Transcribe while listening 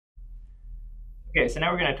Okay, so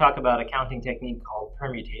now we're going to talk about a counting technique called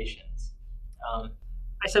permutations.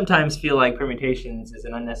 I sometimes feel like permutations is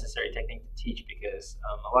an unnecessary technique to teach because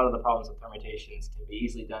a lot of the problems with permutations can be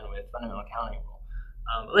easily done with fundamental counting rule.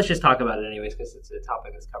 But let's just talk about it anyways because it's a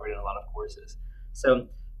topic that's covered in a lot of courses. So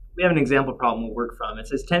we have an example problem we'll work from. It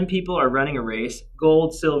says 10 people are running a race.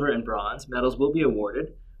 Gold, silver, and bronze medals will be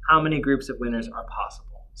awarded. How many groups of winners are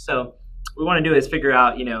possible? So what we want to do is figure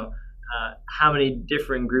out, how many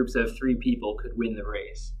different groups of 3 people could win the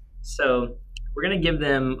race. So we're going to give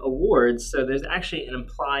them awards, so there's actually an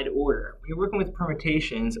implied order. When you're working with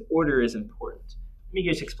permutations, order is important. Let me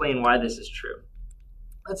just explain why this is true.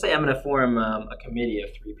 Let's say I'm going to form a committee of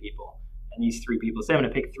 3 people, and these 3 people, say I'm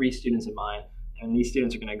going to pick 3 students of mine, and these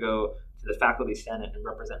students are going to go to the faculty senate and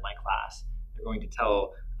represent my class. They're going to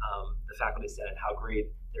tell the faculty senate how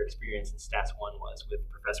great their experience in Stats 1 was with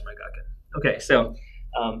Professor McGuckian. Okay, so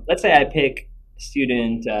let's say I pick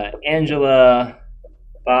student Angela,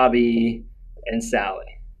 Bobby, and Sally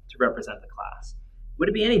to represent the class. Would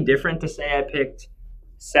it be any different to say I picked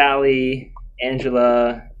Sally,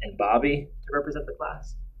 Angela, and Bobby to represent the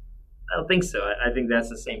class? I don't think so. I think that's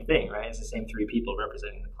the same thing, right? It's the same 3 people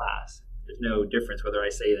representing the class. There's no difference whether I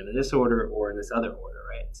say them in this order or in this other order,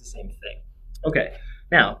 right? It's the same thing. Okay,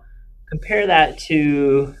 now compare that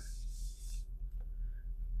to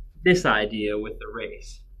this idea with the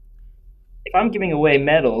race. If I'm giving away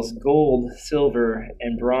medals, gold, silver,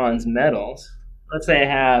 and bronze medals, let's say I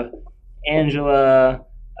have Angela,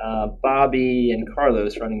 Bobby, and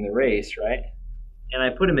Carlos running the race, right? And I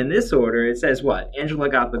put them in this order, it says what? Angela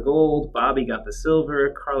got the gold, Bobby got the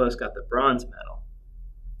silver, Carlos got the bronze medal.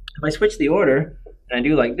 If I switch the order, and I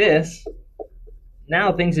do like this,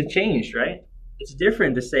 now things have changed, right? It's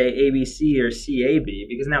different to say ABC or CAB,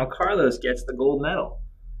 because now Carlos gets the gold medal.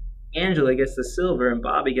 Angela gets the silver and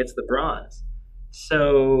Bobby gets the bronze.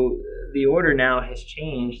 So the order now has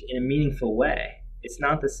changed in a meaningful way. It's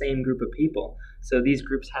not the same group of people. So these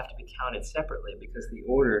groups have to be counted separately because the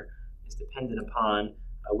order is dependent upon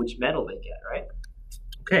which medal they get, right?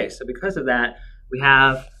 Okay, so because of that, we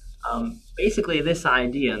have basically this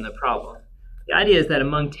idea in the problem. The idea is that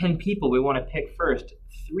among 10 people, we want to pick first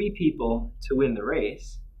 3 people to win the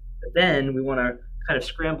race, but then we want to kind of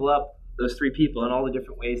scramble up those 3 people in all the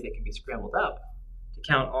different ways they can be scrambled up to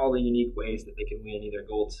count all the unique ways that they can win either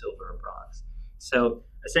gold, silver, or bronze. So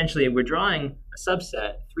essentially, we're drawing a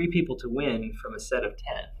subset, 3 people to win from a set of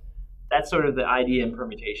 10. That's sort of the idea in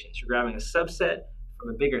permutations. You're grabbing a subset from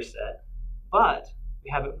a bigger set, but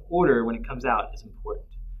we have an order when it comes out is important.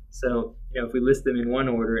 So if we list them in one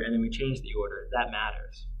order and then we change the order, that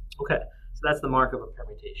matters. Okay, so that's the mark of a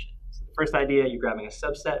permutation. So the first idea, you're grabbing a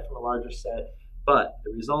subset from a larger set, but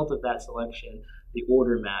the result of that selection, the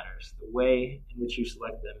order matters. The way in which you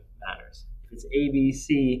select them matters. If it's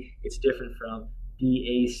ABC, it's different from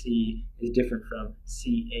DAC, is different from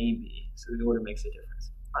CAB. So the order makes a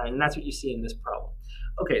difference. All right, and that's what you see in this problem.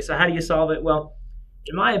 Okay, so how do you solve it? Well,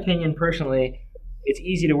 in my opinion, personally, it's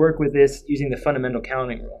easy to work with this using the fundamental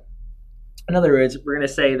counting rule. In other words, we're going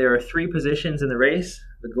to say there are 3 positions in the race,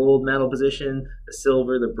 the gold medal position, the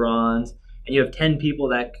silver, the bronze, and you have 10 people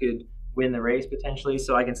that could win the race potentially.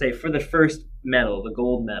 So I can say for the first medal, the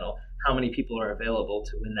gold medal, how many people are available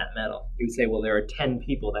to win that medal? You would say, well, there are 10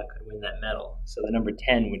 people that could win that medal. So the number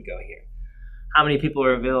 10 would go here. How many people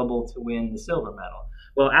are available to win the silver medal?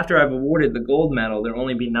 Well, after I've awarded the gold medal, there'll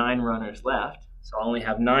only be 9 runners left. So I'll only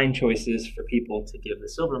have 9 choices for people to give the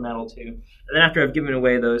silver medal to. And then after I've given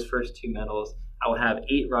away those first 2 medals, I will have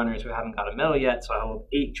 8 runners who haven't got a medal yet. So I'll have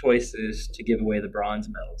 8 choices to give away the bronze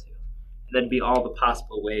medal to. And that'd be all the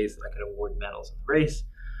possible ways that I could award medals in the race.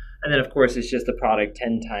 And then, of course, it's just the product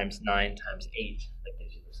 10 times 9 times 8 that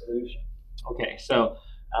gives you the solution. Okay, so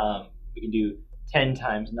we can do 10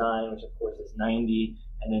 times 9, which of course is 90,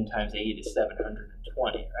 and then times 8 is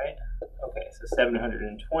 720, right? Okay, so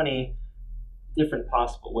 720 different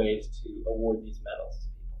possible ways to award these medals to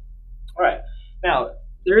people. All right, now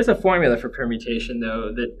there is a formula for permutation,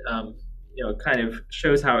 though, that kind of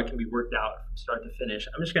shows how it can be worked out from start to finish.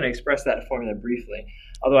 I'm just going to express that formula briefly,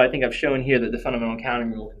 although I think I've shown here that the fundamental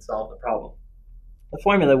counting rule can solve the problem. The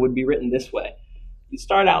formula would be written this way. You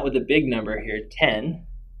start out with a big number here, 10.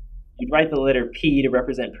 You'd write the letter P to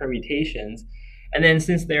represent permutations, and then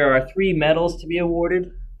since there are 3 medals to be awarded,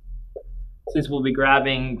 since we'll be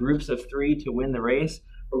grabbing groups of 3 to win the race,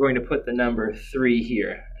 we're going to put the number 3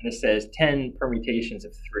 here. And this says 10 permutations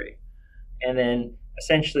of 3. And then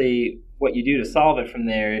essentially what you do to solve it from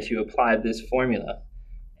there is you apply this formula.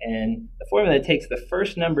 And the formula takes the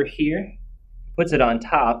first number here, puts it on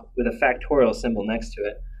top with a factorial symbol next to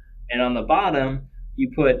it. And on the bottom,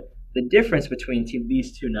 you put the difference between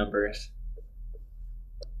these 2 numbers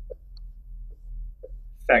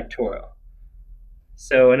factorial.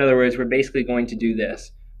 So in other words, we're basically going to do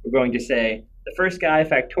this. We're going to say the first guy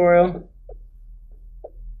factorial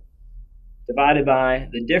divided by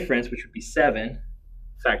the difference, which would be 7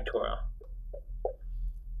 factorial.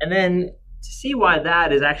 And then to see why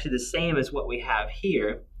that is actually the same as what we have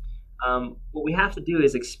here, what we have to do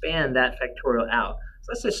is expand that factorial out. So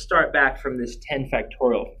let's just start back from this 10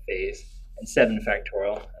 factorial phase and 7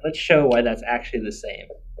 factorial. And let's show why that's actually the same.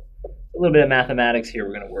 A little bit of mathematics here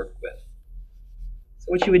we're going to work with. So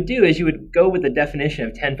what you would do is you would go with the definition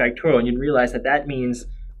of 10 factorial, and you'd realize that that means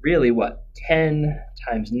really what? 10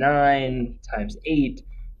 times 9 times 8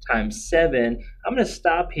 times 7. I'm going to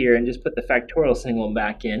stop here and just put the factorial symbol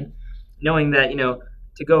back in, knowing that,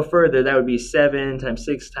 to go further, that would be 7 times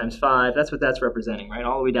 6 times 5. That's what that's representing, right?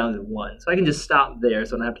 All the way down to 1. So I can just stop there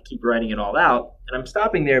so I don't have to keep writing it all out. And I'm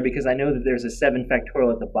stopping there because I know that there's a 7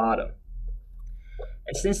 factorial at the bottom.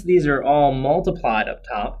 And since these are all multiplied up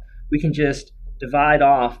top, we can just divide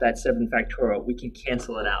off that 7 factorial. We can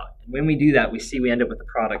cancel it out. And when we do that, we see we end up with the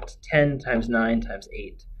product 10 times 9 times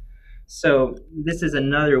 8. So this is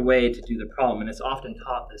another way to do the problem, and it's often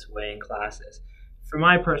taught this way in classes. For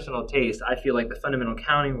my personal taste, I feel like the fundamental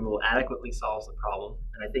counting rule adequately solves the problem,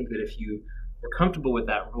 and I think that if you were comfortable with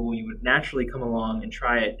that rule, you would naturally come along and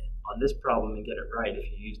try it on this problem and get it right if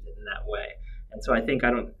you used it in that way. And so I think I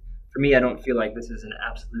don't feel like this is an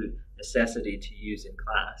absolute necessity to use in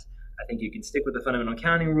class. I think you can stick with the fundamental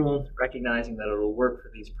counting rule, recognizing that it'll work for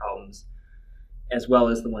these problems as well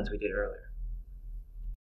as the ones we did earlier.